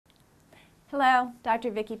Hello,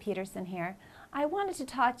 Dr. Vicki Peterson here. I wanted to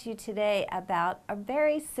talk to you today about a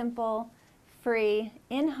very simple, free,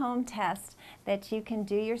 in-home test that you can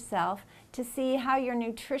do yourself to see how your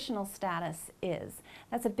nutritional status is.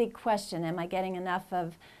 That's a big question. Am I getting enough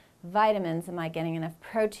of vitamins? Am I getting enough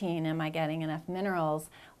protein? Am I getting enough minerals?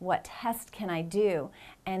 What test can I do?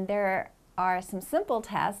 And there are some simple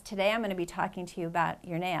tests. Today I'm going to be talking to you about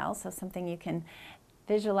your nails, so something you can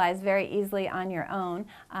visualize very easily on your own,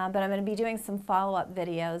 but I'm going to be doing some follow-up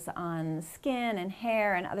videos on skin and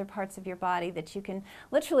hair and other parts of your body that you can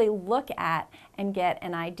literally look at and get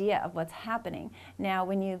an idea of what's happening. Now,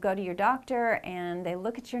 when you go to your doctor and they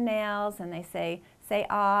look at your nails and they say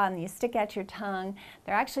ah, and you stick out your tongue,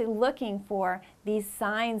 they're actually looking for these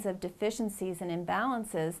signs of deficiencies and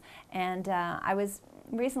imbalances. And I was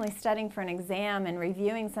recently studying for an exam and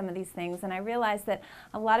reviewing some of these things, and I realized that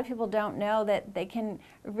a lot of people don't know that they can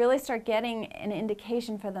really start getting an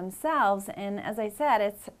indication for themselves. And as I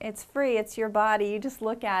said, it's free, it's your body, you just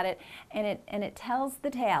look at it and it tells the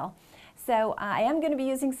tale. So I am going to be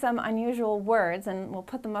using some unusual words, and we'll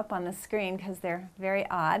put them up on the screen because they're very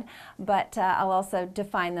odd, but I'll also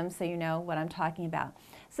define them so you know what I'm talking about.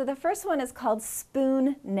 So the first one is called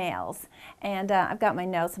spoon nails, and I've got my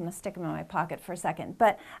notes. I'm going to stick them in my pocket for a second.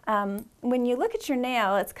 But when you look at your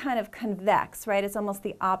nail, it's kind of convex, right? It's almost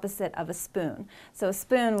the opposite of a spoon. So a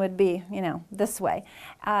spoon would be, you know, this way.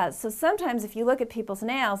 So sometimes if you look at people's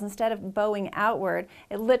nails, instead of bowing outward,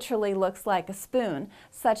 it literally looks like a spoon,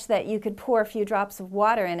 such that you could pour a few drops of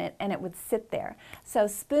water in it and it would sit there. So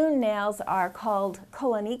spoon nails are called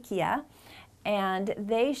cholonychia, and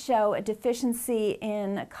they show a deficiency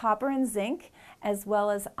in copper and zinc, as well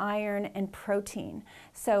as iron and protein.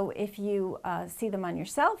 So if you see them on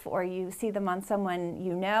yourself or you see them on someone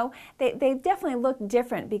you know, they definitely look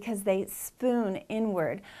different because they spoon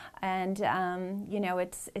inward. And you know,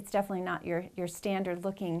 it's definitely not your standard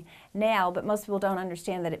looking nail, but most people don't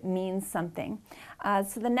understand that it means something.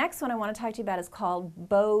 So the next one I want to talk to you about is called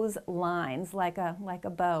Beau's lines, like a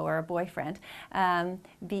beau or a boyfriend,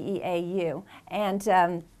 B-E-A-U.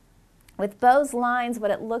 And with Beau's lines,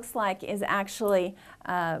 what it looks like is actually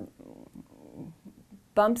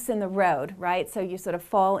bumps in the road, right? So you sort of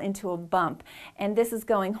fall into a bump, and this is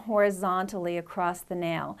going horizontally across the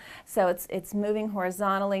nail. So it's moving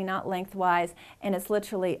horizontally, not lengthwise, and it's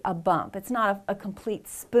literally a bump. It's not a complete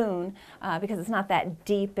spoon because it's not that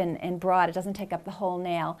deep and broad. It doesn't take up the whole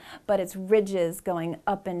nail, but it's ridges going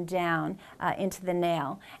up and down into the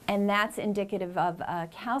nail, and that's indicative of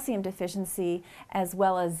calcium deficiency as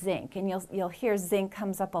well as zinc. And you'll hear zinc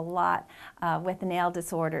comes up a lot with nail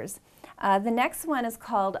disorders. The next one is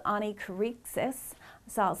called onychorexis.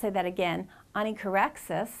 So I'll say that again,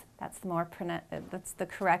 onychorexis. That's the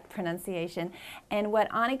correct pronunciation. And what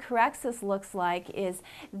onychorexis looks like is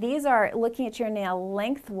these are looking at your nail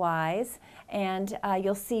lengthwise, and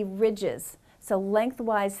you'll see ridges. So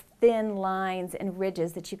lengthwise thin lines and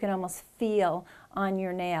ridges that you can almost feel on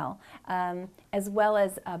your nail, as well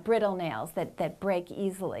as brittle nails that break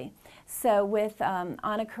easily. So with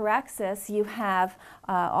onychorexis, you have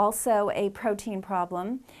also a protein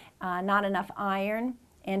problem, not enough iron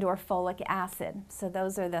and or folic acid. So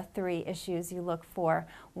those are the three issues you look for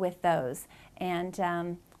with those.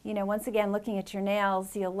 And you know, once again, looking at your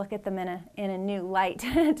nails, you'll look at them in a new light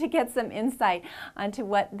to get some insight onto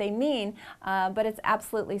what they mean. But it's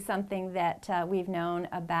absolutely something that we've known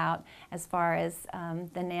about as far as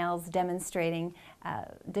the nails demonstrating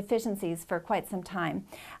deficiencies for quite some time.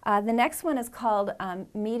 The next one is called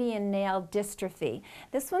median nail dystrophy.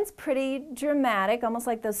 This one's pretty dramatic, almost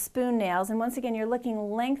like those spoon nails. And once again, you're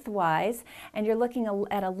looking lengthwise, and you're looking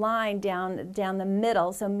at a line down the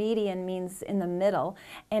middle. So median means in the middle.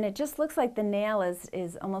 And it just looks like the nail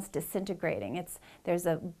is almost disintegrating. There's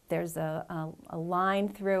a line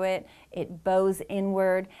through it. It bows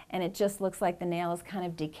inward, and it just looks like the nail is kind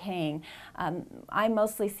of decaying. I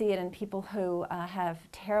mostly see it in people who have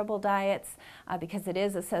terrible diets because it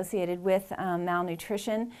is associated with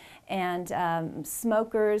malnutrition, and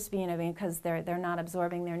smokers, you know, because they're not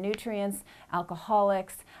absorbing their nutrients,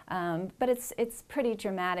 alcoholics. But it's pretty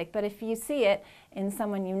dramatic. But if you see it in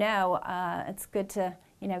someone you know, it's good to,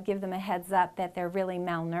 you know, give them a heads up that they're really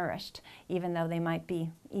malnourished, even though they might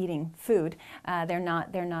be eating food. They're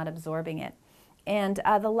not absorbing it. And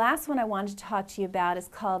the last one I wanted to talk to you about is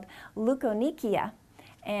called Lucania.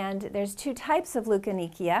 And there's two types of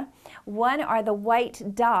Lucania. One are the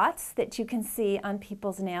white dots that you can see on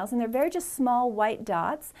people's nails, and they're very just small white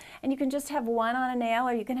dots, and you can just have one on a nail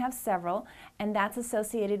or you can have several, and that's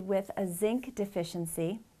associated with a zinc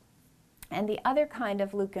deficiency. And the other kind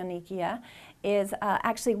of leukonychia is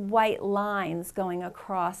actually white lines going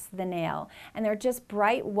across the nail. And they're just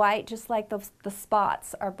bright white, just like the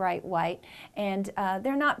spots are bright white. And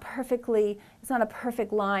they're not perfectly, it's not a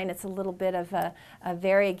perfect line, it's a little bit of a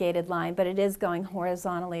variegated line, but it is going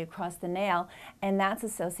horizontally across the nail. And that's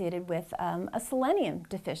associated with a selenium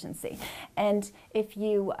deficiency. And if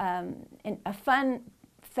you, a fun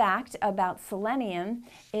fact about selenium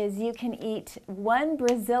is you can eat 1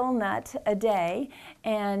 Brazil nut a day,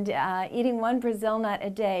 and eating 1 Brazil nut a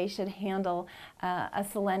day should handle a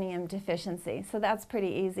selenium deficiency. So that's pretty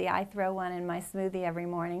easy. I throw one in my smoothie every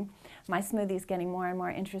morning. My smoothie's getting more and more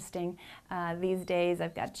interesting these days.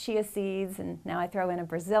 I've got chia seeds, and now I throw in a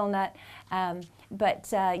Brazil nut.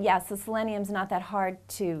 Yeah, so selenium's not that hard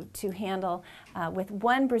to handle with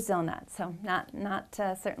 1 Brazil nut. So not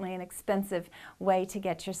certainly an expensive way to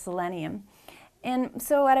get your selenium. And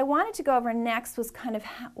so what I wanted to go over next was kind of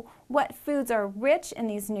what foods are rich in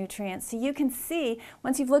these nutrients. So you can see,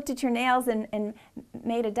 once you've looked at your nails and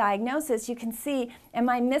made a diagnosis, you can see, am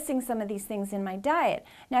I missing some of these things in my diet?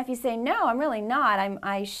 Now if you say, no, I'm really not,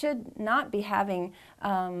 I should not be having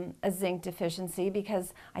a zinc deficiency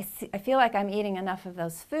because I feel like I'm eating enough of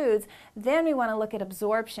those foods, then we want to look at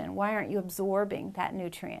absorption. Why aren't you absorbing that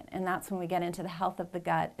nutrient? And that's when we get into the health of the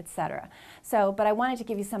gut, etc. So, but I wanted to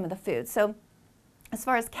give you some of the foods. So, as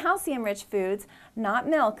far as calcium-rich foods, not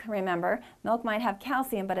milk, remember. Milk might have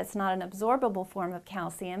calcium, but it's not an absorbable form of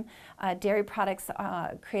calcium. Dairy products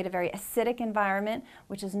create a very acidic environment,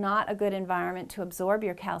 which is not a good environment to absorb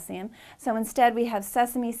your calcium. So instead, we have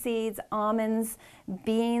sesame seeds, almonds,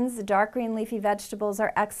 beans, dark green leafy vegetables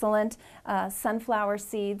are excellent. Sunflower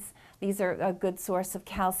seeds, these are a good source of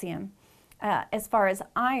calcium. As far as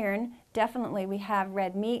iron, definitely we have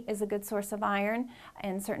red meat is a good source of iron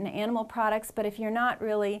and certain animal products, but if you're not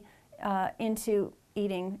really into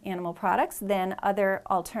eating animal products, then other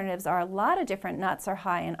alternatives are a lot of different nuts are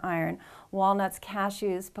high in iron. Walnuts,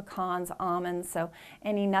 cashews, pecans, almonds, so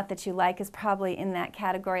any nut that you like is probably in that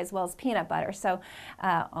category, as well as peanut butter. So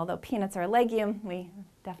although peanuts are a legume, we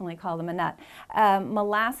definitely call them a nut.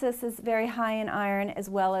 Molasses is very high in iron, as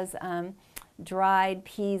well as dried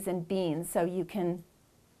peas and beans. So you can,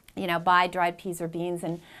 buy dried peas or beans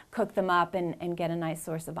and cook them up and get a nice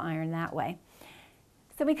source of iron that way.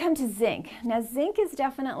 So we come to zinc. Now zinc is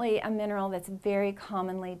definitely a mineral that's very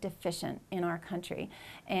commonly deficient in our country.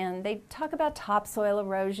 And they talk about topsoil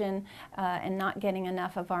erosion and not getting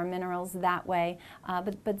enough of our minerals that way.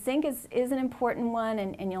 But zinc is an important one,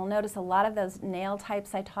 and you'll notice a lot of those nail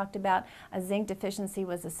types I talked about, a zinc deficiency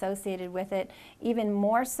was associated with it. Even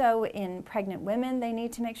more so in pregnant women, they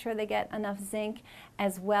need to make sure they get enough zinc,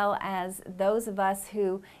 as well as those of us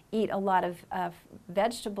who eat a lot of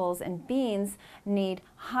vegetables and beans need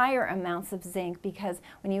higher amounts of zinc, because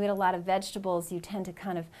when you eat a lot of vegetables, you tend to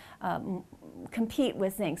kind of compete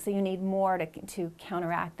with zinc, so you need more to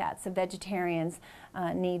counteract that. So vegetarians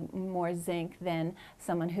need more zinc than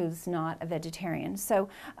someone who's not a vegetarian. So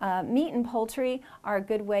meat and poultry are a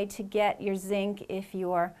good way to get your zinc if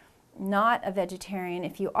you're not a vegetarian.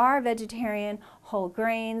 If you are a vegetarian, whole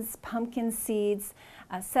grains, pumpkin seeds,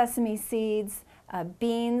 sesame seeds,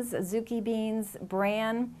 beans, zucchini beans,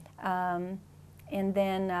 bran, and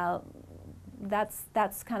then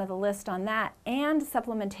that's kind of the list on that, and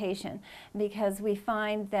supplementation, because we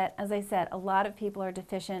find that, as I said, a lot of people are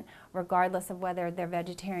deficient regardless of whether they're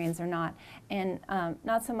vegetarians or not. And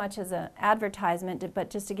not so much as an advertisement, but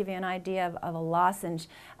just to give you an idea of a lozenge,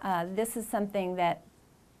 this is something that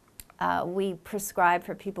we prescribe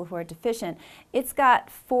for people who are deficient. It's got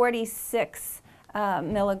 46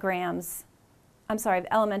 milligrams. I'm sorry, of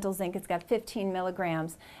elemental zinc, it's got 15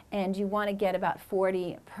 milligrams, and you want to get about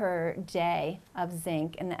 40 per day of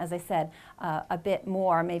zinc, and as I said, a bit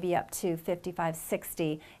more, maybe up to 55,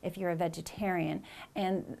 60 if you're a vegetarian.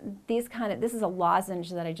 And this is a lozenge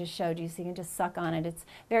that I just showed you, so you can just suck on it. It's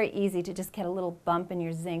very easy to just get a little bump in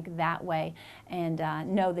your zinc that way and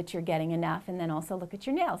know that you're getting enough, and then also look at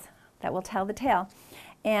your nails. That will tell the tale.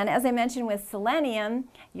 And as I mentioned with selenium,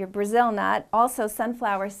 your Brazil nut, also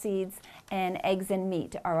sunflower seeds, and eggs and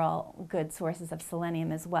meat are all good sources of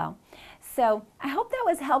selenium as well. So I hope that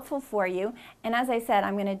was helpful for you. And as I said,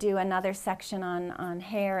 I'm going to do another section on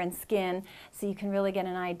hair and skin so you can really get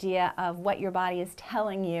an idea of what your body is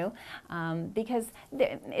telling you, because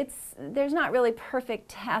there's not really perfect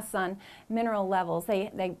tests on mineral levels.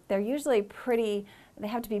 They're usually pretty they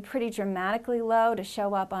have to be pretty dramatically low to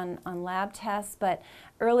show up on lab tests, but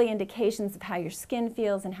early indications of how your skin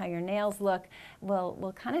feels and how your nails look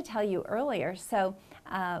will kind of tell you earlier. So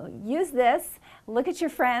use this, look at your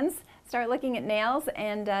friends, start looking at nails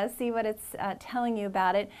and see what it's telling you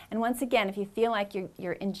about it. And once again, if you feel like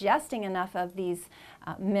you're ingesting enough of these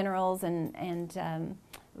minerals and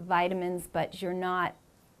vitamins, but you're not,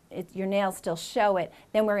 your nails still show it,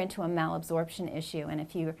 then we're into a malabsorption issue. And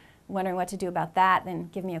if you're wondering what to do about that, then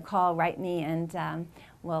give me a call, write me, and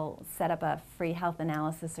we'll set up a free health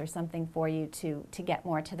analysis or something for you to get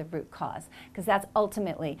more to the root cause. Because that's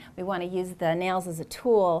ultimately, we want to use the nails as a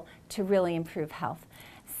tool to really improve health.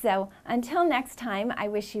 So until next time, I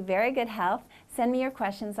wish you very good health. Send me your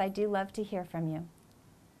questions. I do love to hear from you.